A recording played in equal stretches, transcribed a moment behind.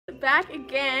back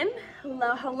again.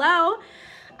 Hello, hello.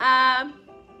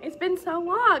 It's been so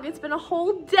long. It's been a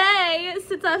whole day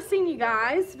since I've seen you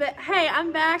guys. But hey,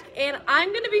 I'm back and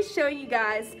I'm gonna be showing you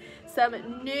guys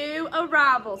some new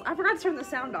arrivals. I forgot to turn the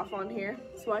sound off on here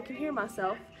so I can hear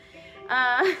myself.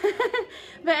 But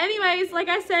anyways, like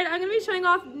I said, I'm gonna be showing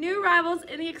off new arrivals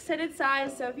in the extended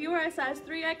size. So if you are a size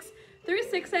 3X through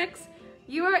 6X,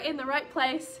 you are in the right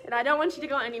place, and I don't want you to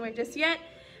go anywhere just yet.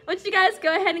 I want you guys to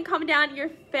go ahead and comment down your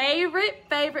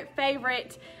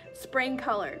favorite spring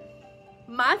color.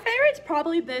 My favorite's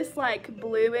probably this like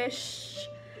bluish,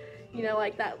 you know,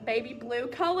 like that baby blue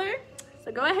color.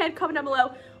 So go ahead, comment down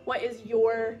below what is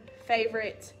your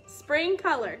favorite spring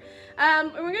color.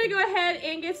 And we're gonna go ahead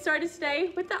and get started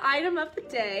today with the item of the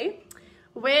day,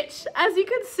 which, as you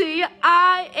can see,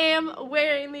 I am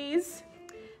wearing these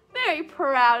very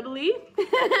proudly.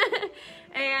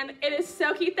 And it is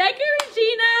so cute. Thank you,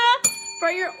 Regina,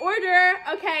 for your order.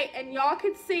 Okay, and y'all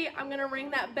can see I'm gonna ring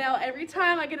that bell every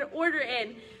time I get an order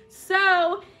in.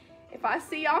 So if I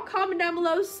see y'all comment down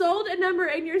below sold a number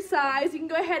in your size, you can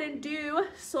go ahead and do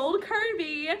sold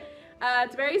curvy.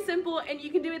 It's very simple, and you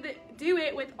can do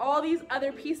it with all these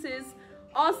other pieces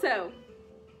also.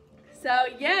 So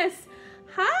yes,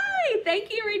 hi,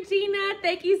 thank you, Regina.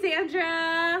 Thank you,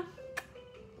 Sandra.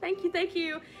 Thank you, thank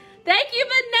you. Thank you,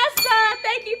 Vanessa.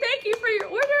 Thank you for your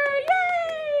order.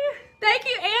 Yay! Thank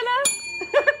you,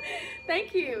 Anna.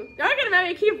 Thank you. Y'all are gonna make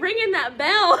me keep ringing that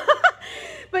bell.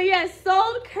 But yes,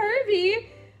 sold curvy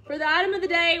for the item of the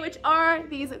day, which are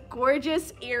these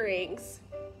gorgeous earrings.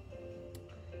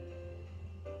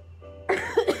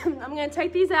 I'm gonna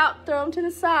take these out, throw them to the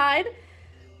side.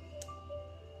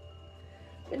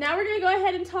 But now we're gonna go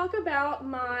ahead and talk about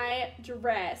my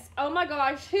dress. Oh my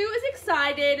gosh, who is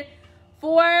excited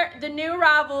for the new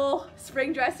arrival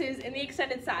spring dresses in the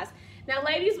extended size? Now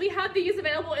ladies, we have these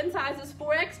available in sizes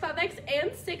 4X, 5X,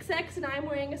 and 6X, and I'm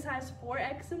wearing a size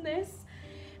 4X in this.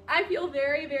 I feel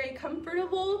very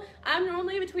comfortable. I'm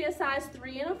normally between a size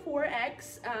 3 and a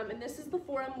 4X, and this is the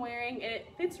 4 I'm wearing, and it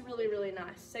fits really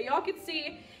nice. So y'all can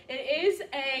see it is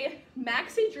a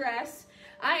maxi dress.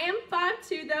 I am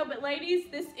 5'2" though, but ladies,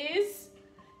 this is,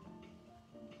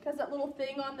 has that little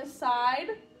thing on the side.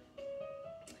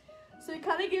 So it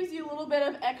kind of gives you a little bit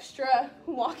of extra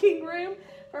walking room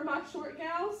for my short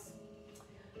gals.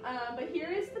 But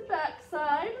here is the back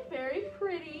side, very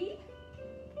pretty.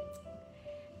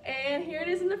 And here it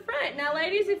is in the front. Now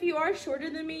ladies, if you are shorter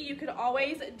than me, you could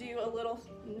always do a little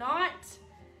knot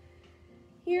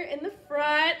here in the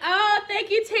front. Oh, thank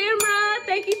you, Tamra.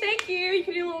 Thank you. You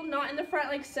can do a little knot in the front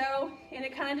like so, and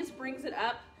it kind of just brings it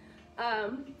up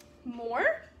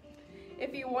more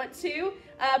if you want to.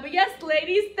 But yes,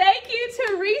 ladies, thank you,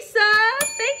 Teresa.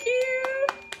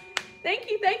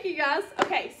 Thank you, guys.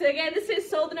 Okay, so again, this is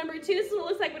sold the number 2. This is what it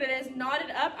looks like when it is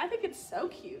knotted up. I think it's so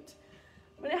cute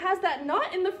when it has that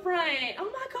knot in the front. Oh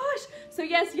my gosh. So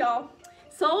yes, y'all,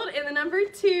 sold in the number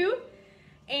 2.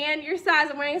 And your size,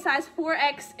 I'm wearing a size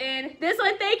 4X in this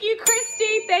one. Thank you,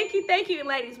 Christy. Thank you. And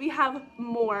ladies, we have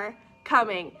more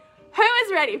coming. Who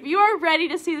is ready? If you are ready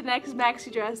to see the next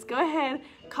maxi dress, go ahead,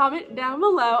 comment down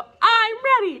below. I'm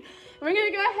ready. And we're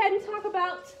gonna go ahead and talk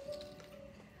about,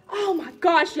 oh my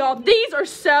gosh, y'all, these are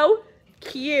so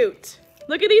cute.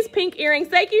 Look at these pink earrings.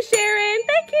 Thank you, Sharon.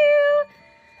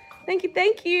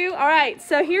 Thank you. All right,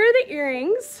 so here are the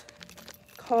earrings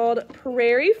called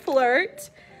Prairie Flirt.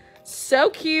 So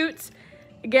cute.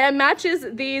 Again, matches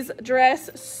these dress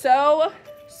so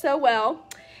well.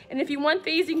 And if you want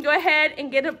these, you can go ahead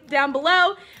and get them down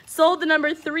below. Sold the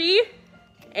number 3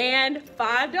 and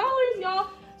 $5, y'all.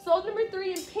 Sold number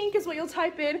 3 in pink is what you'll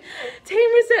type in.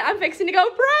 Tamara said, I'm fixing to go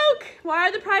broke. Why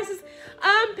are the prices?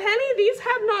 Penny, these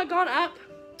have not gone up.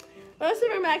 Most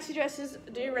of our maxi dresses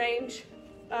do range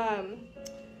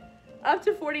up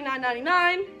to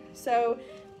 $49.99. So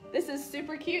this is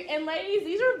super cute. And ladies,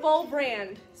 these are Vol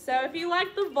brand. So if you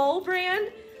like the Vol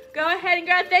brand, go ahead and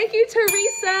grab. Thank you,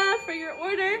 Teresa, for your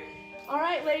order. All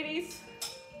right, ladies.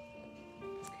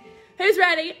 Who's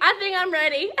ready? I think I'm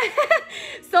ready.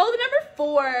 Sold the number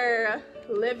 4,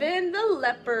 Livin' the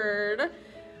Leopard.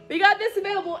 We got this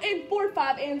available in 4,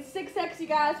 5, and 6X, you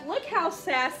guys. Look how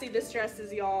sassy this dress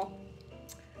is, y'all.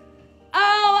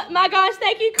 Oh my gosh,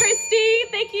 thank you, Christy.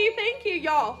 Thank you,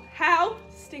 y'all. How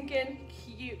stinking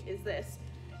cute is this?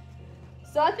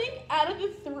 So I think out of the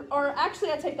 3, or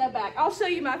actually I take that back. I'll show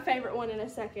you my favorite one in a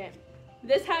second.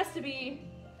 This has to be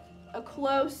a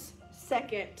close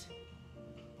second.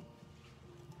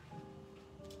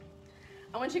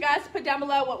 I want you guys to put down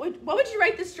below what would you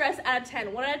rate this dress out of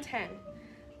 10? 1 out of 10.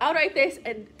 I would rate this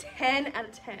a 10 out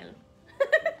of 10.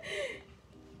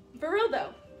 For real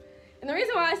though. And the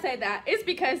reason why I say that is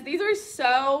because these are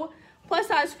so plus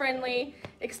size friendly,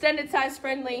 extended size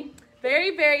friendly,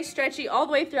 very, very stretchy all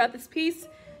the way throughout this piece.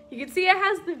 You can see it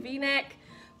has the V-neck,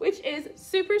 which is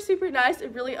super, super nice.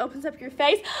 It really opens up your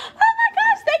face. Oh my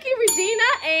gosh, thank you, Regina,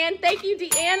 and thank you,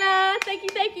 Deanna. Thank you,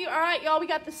 thank you. All right, y'all, we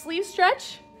got the sleeve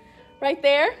stretch right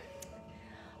there.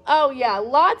 Oh yeah,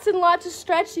 lots and lots of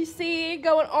stretch you see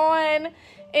going on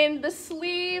in the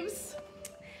sleeves.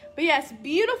 But yes,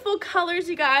 beautiful colors,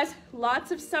 you guys.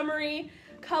 Lots of summery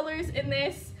colors in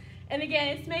this. And again,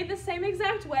 it's made the same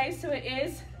exact way, so it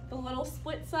is the little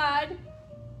split side.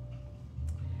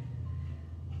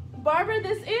 Barbara,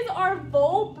 this is our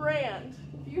Voll brand.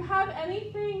 If you have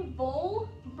anything Voll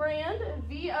brand,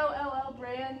 V-O-L-L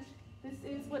brand, this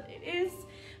is what it is.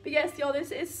 But yes, y'all,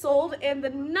 this is sold in the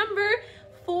number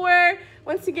 4.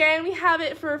 Once again, we have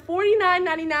it for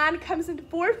 $49.99. It comes in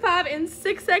 4, 5, and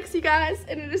 6X, you guys,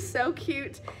 and it is so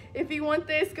cute. If you want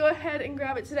this, go ahead and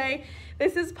grab it today.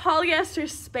 This is polyester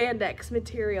spandex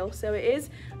material, so it is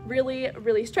really,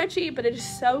 really stretchy, but it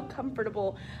is so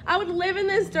comfortable. I would live in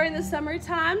this during the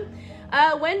summertime.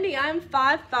 Wendy, I'm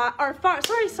 5'2".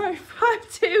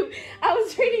 I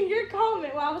was reading your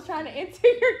comment while I was trying to answer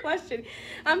your question.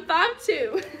 I'm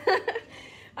 5'2".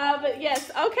 But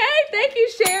yes, okay, thank you,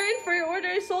 Sharon, for your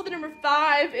order. Sold the number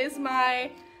 5 is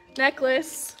my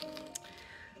necklace.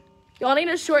 Y'all need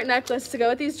a short necklace to go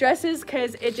with these dresses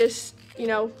because it just, you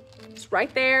know, it's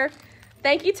right there.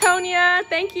 Thank you, Tonya.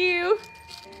 Thank you.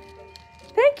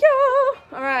 Thank you.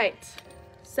 All right.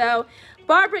 So,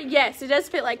 Barbara, yes, it does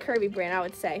fit like Curvy brand, I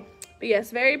would say. But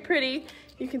yes, very pretty.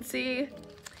 You can see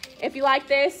if you like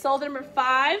this, sold the number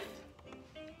 5.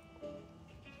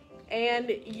 And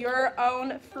Your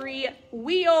Own Free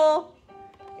Wheel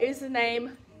is the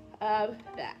name of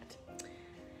that.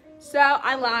 So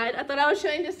I lied. I thought I was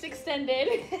showing just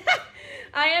extended.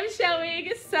 I am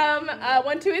showing some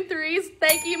 1, 2, and 3s.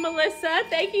 Thank you, Melissa.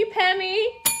 Thank you, Penny.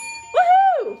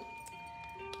 Woohoo!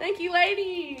 Thank you,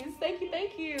 ladies. Thank you,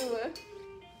 thank you.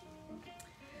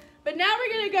 But now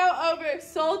we're going to go over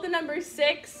sold the number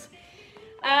 6.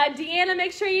 Deanna,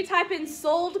 make sure you type in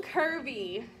sold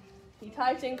Curvy. You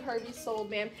typed in Curvy sold,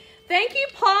 ma'am. Thank you,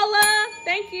 Paula.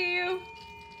 Thank you.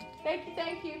 Thank you,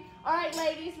 thank you. All right,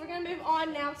 ladies, we're going to move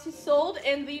on now to sold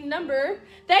in the number.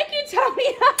 Thank you,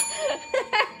 Tony.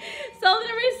 Sold the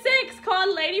number 6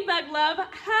 called Ladybug Love.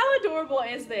 How adorable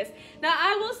is this? Now,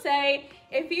 I will say,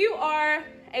 if you are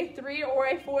a 3 or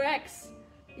a 4X,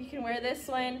 you can wear this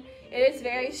one. It is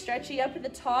very stretchy up at the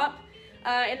top.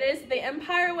 It is the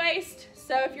Empire waist.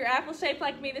 So if you're apple shaped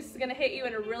like me, this is gonna hit you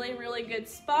in a really, really good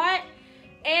spot.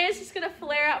 And it's just gonna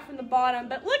flare out from the bottom.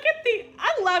 But look at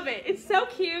I love it. It's so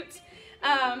cute.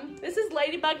 This is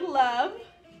Ladybug Love.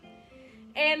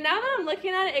 And now that I'm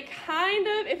looking at it, it kind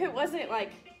of, if it wasn't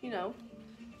like, you know,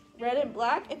 red and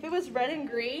black, if it was red and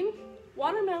green,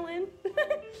 watermelon.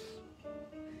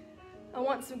 I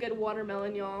want some good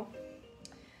watermelon, y'all.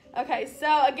 Okay,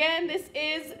 so again, this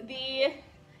is the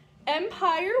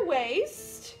Empire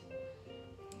waist.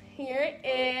 Here it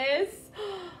is.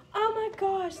 Oh my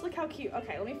gosh, look how cute.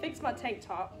 Okay, let me fix my tank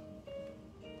top.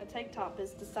 My tank top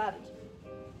has decided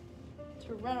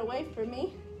to run away from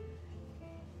me.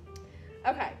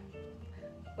 Okay,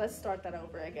 let's start that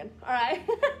over again. All right,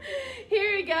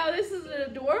 here we go. This is an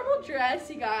adorable dress,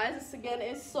 you guys. This again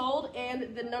is sold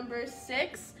in the number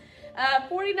 6.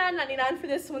 $49.99 for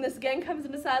this one. This again comes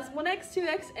in a size 1X,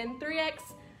 2X, and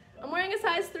 3X. I'm wearing a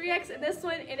size 3X in this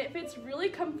one, and it fits really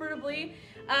comfortably,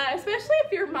 especially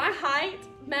if you're my height.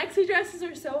 Maxi dresses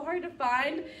are so hard to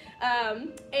find,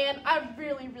 and I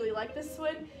really, really like this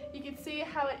one. You can see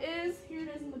how it is. Here it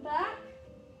is in the back.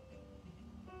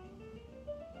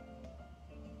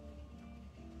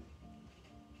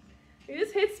 It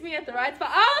just hits me at the right spot.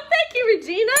 Oh, thank you,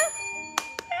 Regina.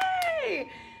 Yay!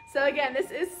 So again,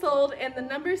 this is sold in the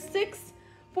number 6.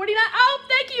 $49. Oh,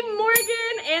 thank you,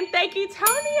 Morgan, and thank you,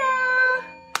 Tonya.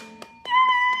 Yay!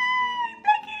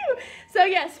 Thank you. So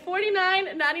yes,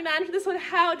 $49.99 for this one.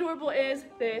 How adorable is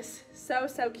this? So,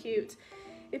 so cute.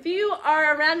 If you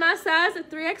are around my size at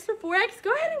 3X or 4X,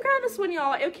 go ahead and grab this one,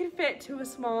 y'all. It can fit to a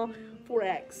small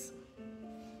 4X.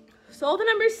 Sold the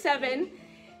number 7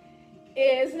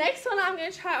 is next one I'm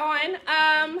gonna try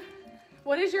on.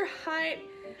 What is your height?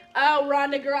 Oh,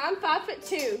 Rhonda girl, I'm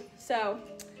 5'2". So,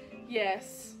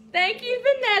 yes. Thank you,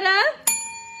 Vanetta.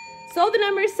 Sold the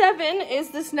number 7 is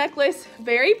this necklace.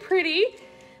 Very pretty.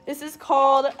 This is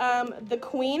called The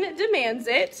Queen Demands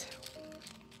It.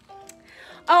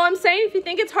 Oh, I'm saying if you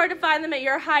think it's hard to find them at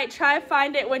your height, try to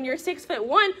find it when you're 6'1".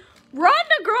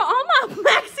 Rhonda girl, all my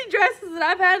maxi dresses that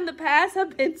I've had in the past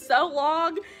have been so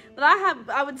long that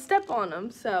I would step on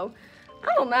them. So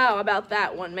I don't know about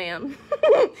that one, ma'am.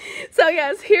 So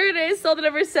yes, here it is, sold at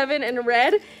number 7 in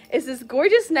red. It's this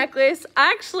gorgeous necklace.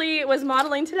 I actually was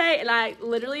modeling today and I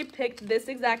literally picked this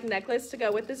exact necklace to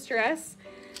go with this dress.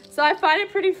 So I find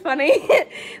it pretty funny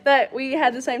that we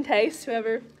had the same taste,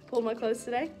 whoever pulled my clothes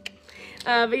today.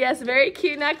 But yes, very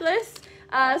cute necklace.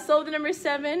 Sold at number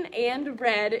 7 and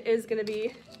red is gonna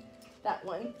be that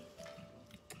one.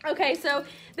 Okay, so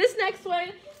this next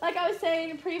one, like I was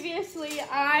saying previously,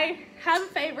 I have a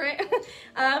favorite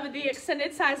of the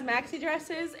extended size maxi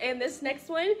dresses, and this next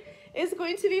one is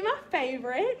going to be my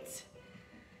favorite.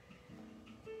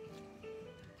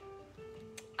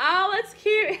 Oh, that's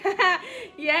cute.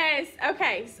 Yes,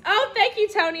 okay. Oh, thank you,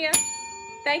 Tonya.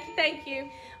 Thank you, thank you.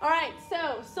 All right,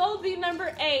 so sold the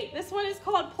number 8. This one is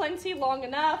called Plenty Long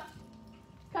Enough.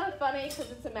 Kind of funny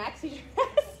because it's a maxi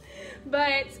dress.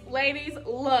 But ladies,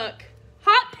 look.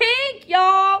 Hot pink,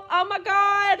 y'all. Oh my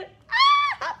God.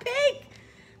 Ah, hot pink.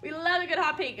 We love a good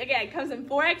hot pink. Again, it comes in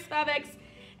 4X, 5X,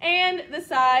 and the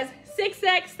size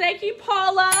 6X. Thank you,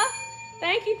 Paula.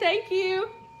 Thank you, thank you.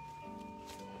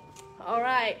 All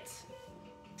right.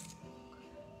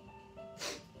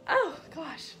 Oh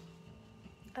gosh.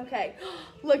 Okay.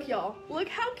 Look, y'all. Look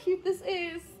how cute this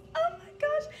is. Oh my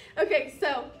gosh. Okay,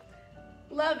 so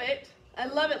love it. I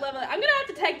love it, love it. I'm gonna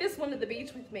have to take this one to the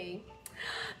beach with me.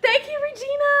 Thank you,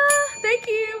 Regina. Thank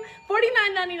you.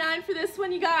 $49.99 for this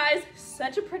one, you guys.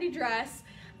 Such a pretty dress.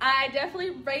 I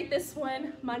definitely rate this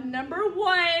one my number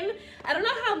 1. I don't know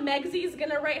how Megsy's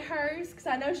gonna rate hers because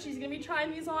I know she's gonna be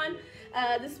trying these on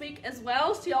this week as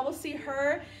well. So y'all will see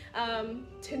her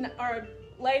or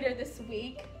later this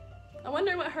week. I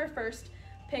wonder what her first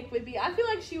pick would be. I feel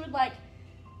like she would like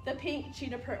the pink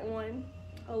cheetah print one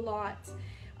a lot.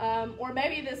 Or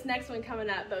maybe this next one coming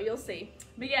up, but you'll see.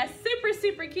 But yeah, super,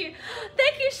 super cute.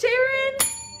 Thank you, Sharon,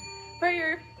 for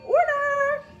your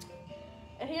order.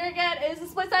 And here again is the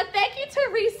split side. Thank you,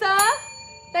 Teresa.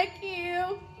 Thank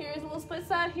you. Here's a little split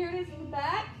side. Here it is in the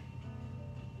back.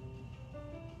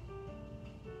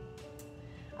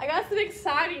 I got some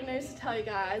exciting news to tell you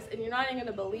guys, and you're not even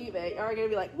gonna believe it. You're gonna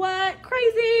be like, what?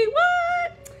 Crazy,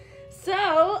 what?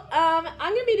 So, I'm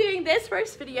gonna be doing this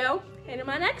first video, and in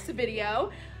my next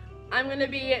video, I'm gonna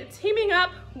be teaming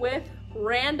up with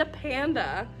Randa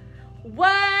Panda.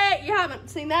 What? You haven't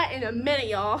seen that in a minute,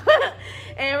 y'all.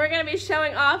 And we're gonna be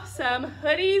showing off some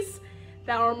hoodies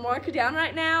that are marked down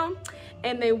right now,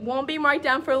 and they won't be marked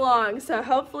down for long. So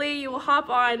hopefully you will hop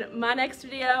on my next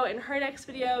video and her next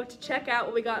video to check out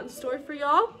what we got in store for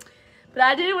y'all. But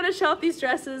I didn't want to show off these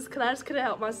dresses because I just couldn't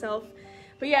help myself.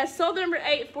 But yeah, sold number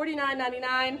 8,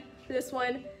 $49.99 for this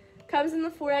one. Comes in the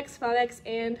 4X, 5X,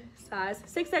 and size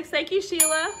 6X. Thank you,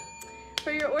 Sheila,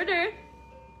 for your order.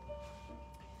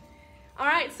 All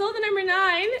right, so the number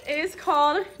 9 is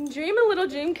called Dream a Little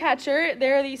Dream Catcher.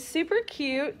 They're these super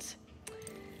cute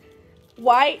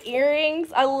white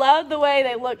earrings. I love the way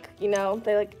they look, you know,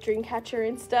 they like dream catcher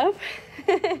and stuff.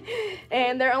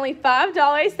 And they're only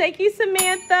 $5. Thank you,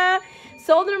 Samantha.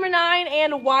 Sold number 9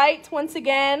 and white once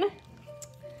again.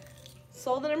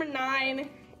 Sold the number 9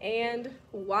 and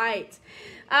white.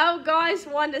 Oh gosh,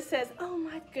 Wanda says, oh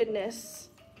my goodness.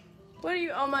 What are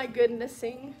you oh my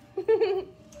goodnessing?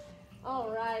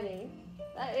 Alrighty.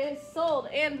 That is sold.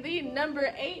 And the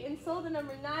number 8 and sold the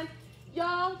number 9.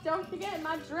 Y'all, don't forget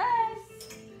my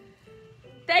dress.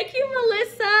 Thank you,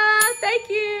 Melissa. Thank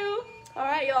you.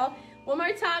 Alright, y'all. One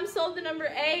more time, sold the number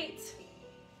 8.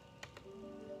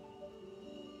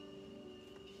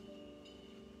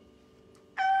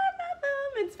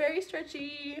 It's very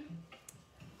stretchy.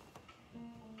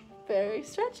 Very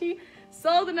stretchy.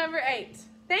 Sold the number 8.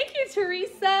 Thank you,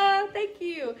 Teresa. Thank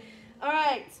you. All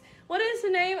right. What is the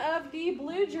name of the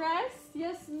blue dress?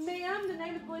 Yes, ma'am. The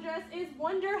name of the blue dress is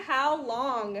Wonder How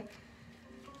Long.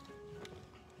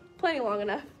 Plenty long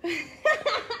enough.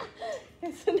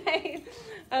 It's the name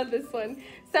of this one.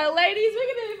 So, ladies, we're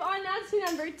going to move on now to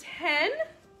number 10.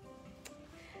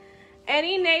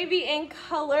 Any navy in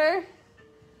color.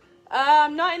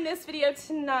 Not in this video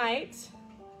tonight.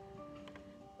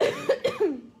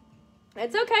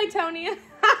 It's okay, Tonya.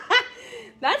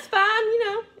 That's fine, you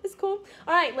know, it's cool.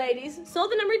 All right, ladies, so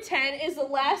the number 10 is the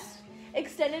last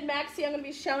extended maxi I'm gonna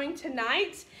be showing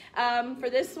tonight for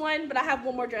this one, but I have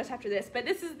one more dress after this, but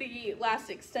this is the last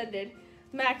extended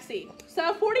maxi.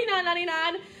 So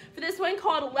 $49.99 for this one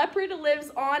called Leopard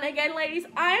Lives On. Again, ladies,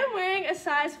 I am wearing a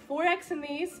size 4X in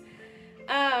these.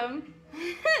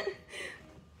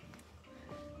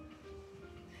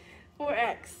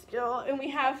 4X, y'all, and we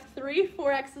have 3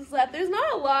 4Xs left. There's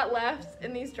not a lot left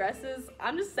in these dresses,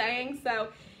 I'm just saying. So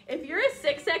if you're a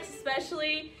 6X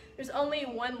especially, there's only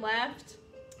one left.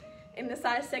 in the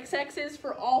size 6Xs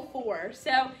for all 4.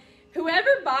 So whoever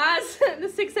buys the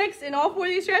 6X in all 4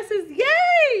 of these dresses,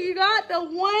 yay, you got the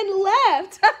one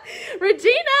left.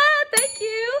 Regina, thank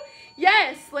you.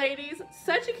 Yes, ladies,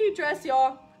 such a cute dress,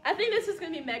 y'all. I think this is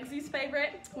going to be Megsy's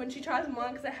favorite when she tries them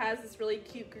on because it has this really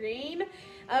cute green.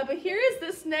 But here is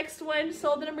this next one,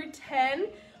 sold at number 10,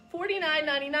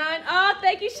 $49.99. Oh,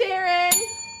 thank you, Sharon.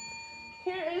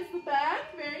 Here is the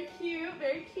back. Very cute,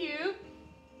 very cute.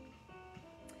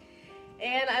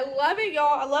 And I love it,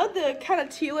 y'all. I love the kind of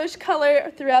tealish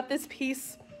color throughout this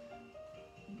piece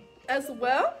as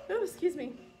well. Oh, excuse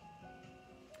me.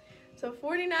 So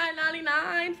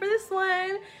 $49.99 for this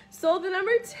one. Sold the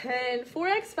number 10,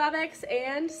 4X, 5X,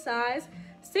 and size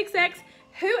 6X.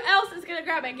 Who else is gonna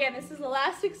grab it? Again, this is the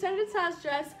last extended size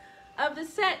dress of the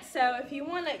set. So if you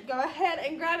want to go ahead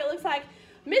and grab it, looks like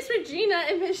Miss Regina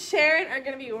and Miss Sharon are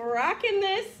gonna be rocking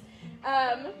this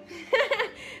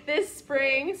this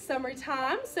spring,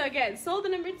 summertime. So again, sold the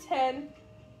number 10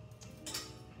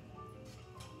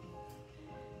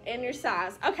 and your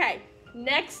size. Okay,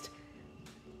 next,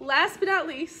 last but not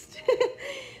least,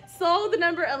 sold the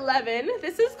number 11.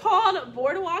 This is called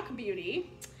Boardwalk Beauty.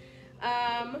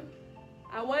 I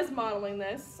was modeling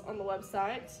this on the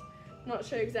website. I'm not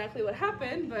sure exactly what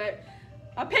happened, but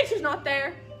my picture's not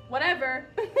there. Whatever.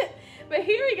 But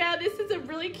here we go. This is a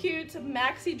really cute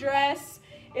maxi dress.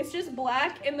 It's just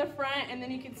black in the front, and then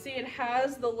you can see it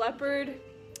has the leopard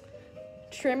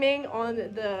trimming on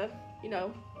the, you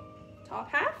know, top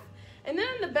half. And then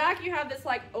in the back you have this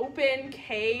like open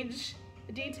cage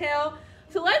detail.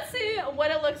 So let's see what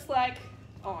it looks like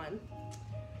on.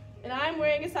 And I'm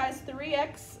wearing a size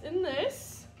 3X in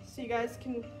this, so you guys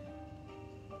can,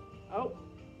 oh.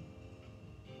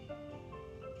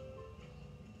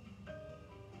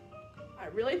 I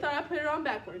really thought I put it on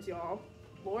backwards, y'all.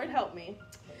 Lord help me.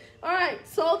 All right,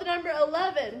 sold the number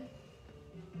 11.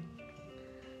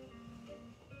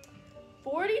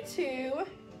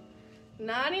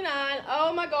 $42.99.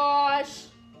 Oh my gosh.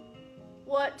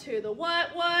 What to the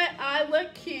what? I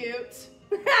look cute.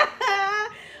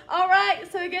 All right,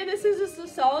 so again, this is just a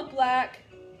solid black,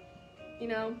 you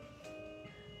know.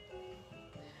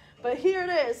 But here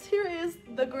it is. Here is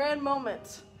the grand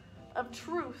moment of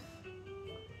truth.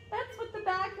 That's what the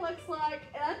back looks like,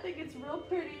 and I think it's real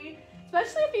pretty,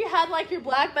 especially if you had like your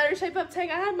black better shape up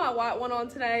tank. I had my white one on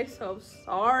today, so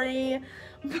sorry,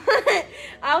 but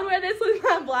I would wear this with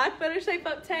my black better shape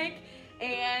up tank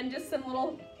and just some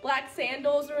little black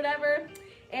sandals or whatever,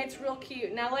 and it's real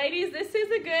cute. Now ladies, this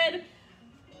is a good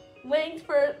length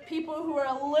for people who are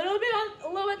a little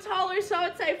bit taller, so I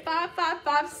would say 5'5",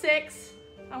 5'6".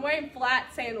 I'm wearing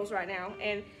flat sandals right now,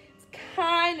 and it's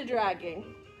kind of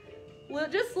dragging.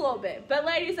 Just a little bit, but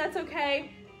ladies, that's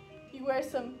okay. You wear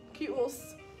some cute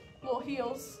little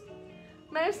heels.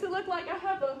 Makes it look like I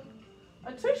have a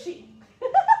tushy.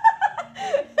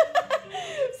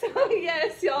 So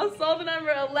yes, y'all, sold the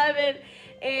number 11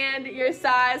 and your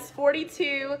size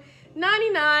 $42.99,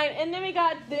 and then we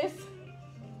got this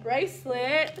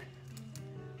bracelet.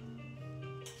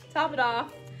 Top it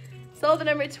off. Sold the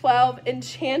number 12,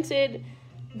 Enchanted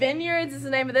Vineyards is the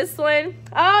name of this one.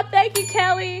 Oh, thank you,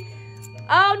 Kelly.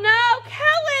 Oh no,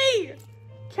 Kelly!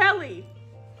 Kelly.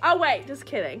 Oh wait, just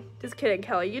kidding. Just kidding,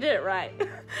 Kelly. You did it right.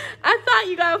 I thought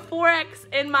you got a 4X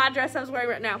in my dress I was wearing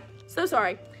right now. So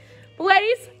sorry. But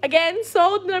ladies, again,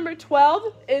 sold number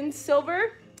 12 in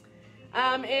silver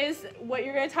is what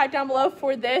you're going to type down below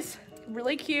for this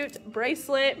really cute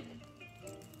bracelet.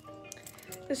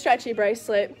 The stretchy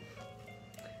bracelet.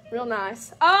 Real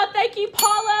nice. Oh, thank you,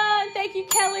 Paula, and thank you,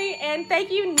 Kelly, and thank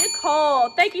you, Nicole.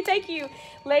 Thank you,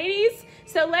 ladies.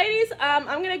 So, ladies, I'm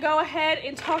going to go ahead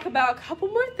and talk about a couple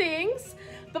more things.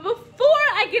 But before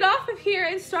I get off of here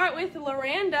and start with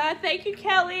Loranda, thank you,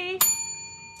 Kelly.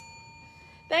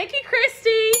 Thank you,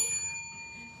 Christy.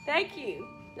 Thank you.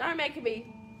 Y'all are making me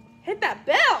hit that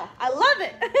bell. I love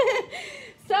it.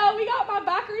 So, we got my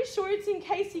biker shorts in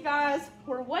case you guys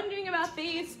were wondering about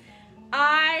these.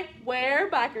 I wear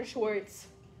biker shorts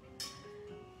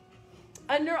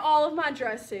under all of my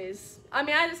dresses. I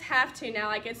mean, I just have to now.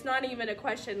 Like, it's not even a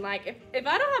question. Like, if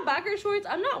I don't have biker shorts,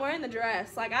 I'm not wearing the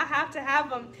dress. Like, I have to have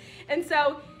them. And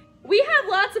so, we have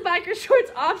lots of biker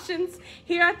shorts options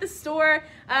here at the store.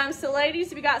 So,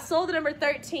 ladies, we got sold at number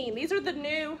 13. These are the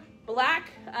new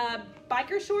black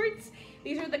biker shorts.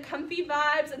 These are the comfy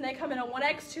vibes, and they come in a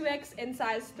 1X, 2X, and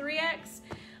size 3X.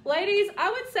 Ladies,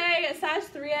 I would say a size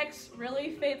 3X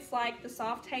really fits like the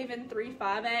Soft Haven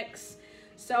 3-5X.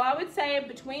 So I would say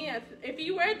between, if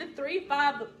you wear the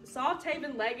 3-5 Soft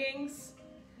Haven leggings,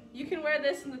 you can wear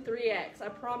this in the 3X. I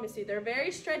promise you. They're very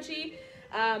stretchy.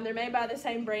 They're made by the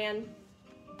same brand.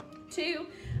 too.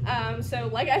 So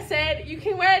like I said, you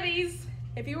can wear these.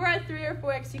 If you wear a 3 or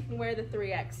 4X, you can wear the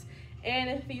 3X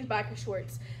and these biker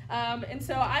shorts. And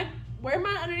so I wear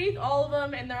mine underneath all of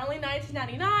them, and they're only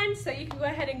 $19.99, so you can go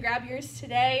ahead and grab yours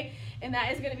today, and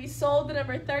that is going to be sold the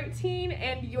number 13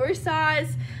 and your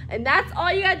size, and that's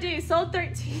all you got to do. Sold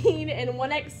 13 in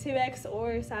 1X, 2X,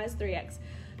 or size 3X.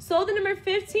 Sold the number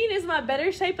 15 is my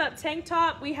Better Shape Up tank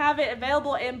top. We have it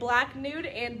available in black, nude,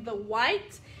 and the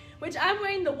white, which I'm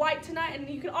wearing the white tonight, and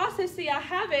you can also see I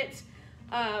have it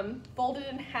folded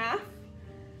in half,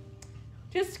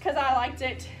 just because I liked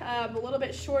it a little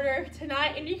bit shorter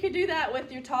tonight. And you could do that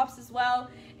with your tops as well.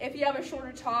 If you have a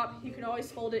shorter top, you can always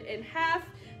fold it in half,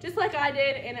 just like I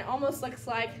did, and it almost looks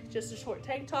like just a short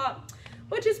tank top,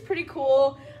 which is pretty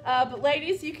cool. But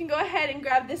ladies, you can go ahead and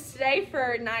grab this today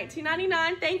for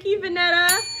 $19.99. Thank you, Vanetta.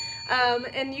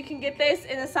 And you can get this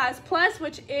in a size plus,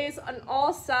 which is an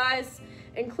all size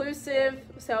inclusive,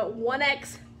 so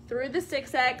 1X through the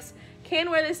 6X. Can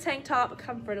wear this tank top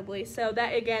comfortably. So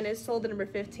that again is sold at number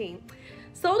 15.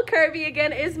 Sold Curvy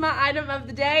again is my item of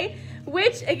the day,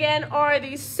 which again are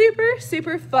these super,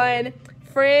 super fun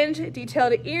fringe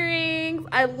detailed earrings.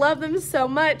 I love them so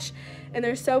much, and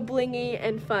they're so blingy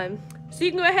and fun. So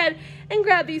you can go ahead and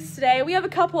grab these today. We have a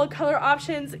couple of color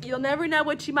options. You'll never know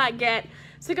what you might get.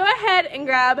 So go ahead and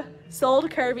grab Sold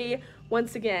Curvy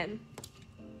once again.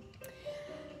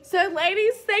 So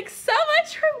ladies, thanks so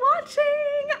much for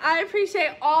watching. I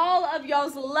appreciate all of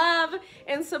y'all's love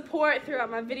and support throughout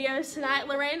my videos tonight.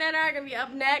 Lorraine and I are going to be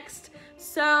up next,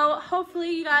 so hopefully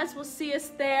you guys will see us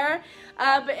there.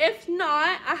 But if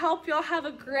not, I hope y'all have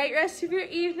a great rest of your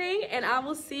evening, and I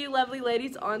will see you lovely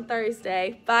ladies on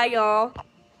Thursday. Bye, y'all.